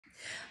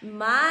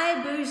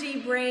My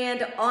bougie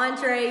brand,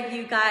 Andre,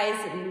 you guys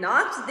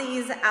knocked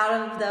these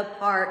out of the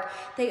park.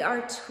 They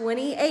are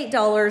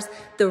 $28,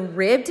 the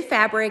ribbed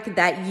fabric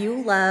that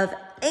you love,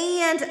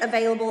 and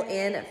available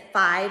in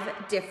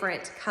 5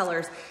 different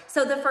colors.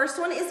 So the first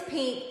one is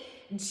pink,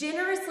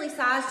 generously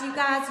sized, you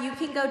guys. You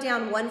can go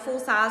down 1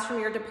 full size from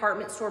your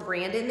department store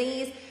brand in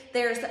these.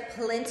 There's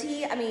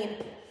plenty,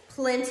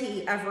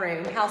 plenty of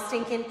room. How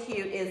stinking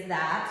cute is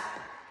that?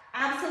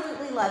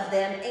 Absolutely love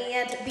them,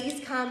 and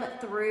these come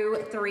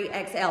through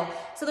 3XL.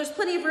 So there's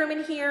plenty of room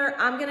in here.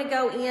 I'm gonna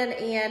go in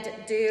and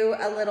do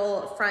a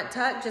little front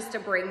tuck just to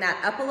bring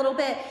that up a little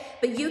bit,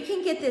 but you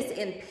can get this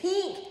in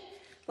pink,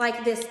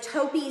 like this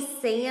taupey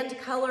sand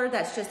color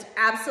that's just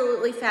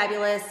absolutely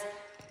fabulous.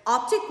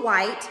 Optic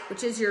white,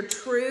 which is your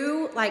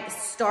true, like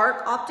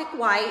stark optic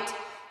white.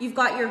 You've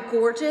got your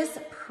gorgeous,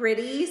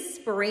 pretty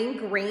spring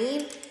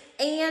green,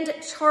 and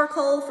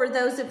charcoal for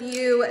those of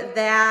you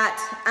that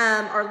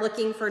are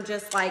looking for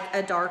just like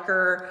a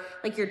darker,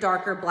 like your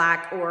darker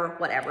black or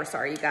whatever.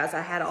 Sorry, you guys, I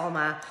had all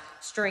my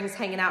strings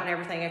hanging out and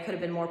everything. I could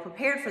have been more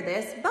prepared for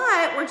this,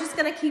 but we're just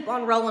gonna keep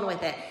on rolling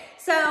with it.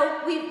 So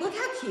look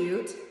how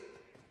cute.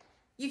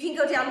 You can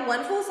go down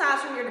 1 full size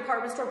from your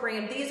department store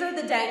brand. These are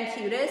the dang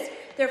cutest.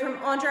 They're from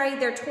Andre,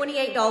 they're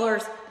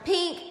 $28.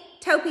 Pink,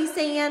 taupey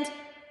sand,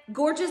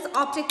 gorgeous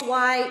optic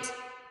white,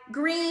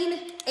 green,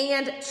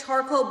 and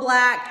charcoal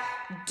black.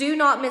 Do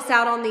not miss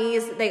out on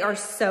these. They are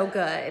so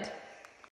good.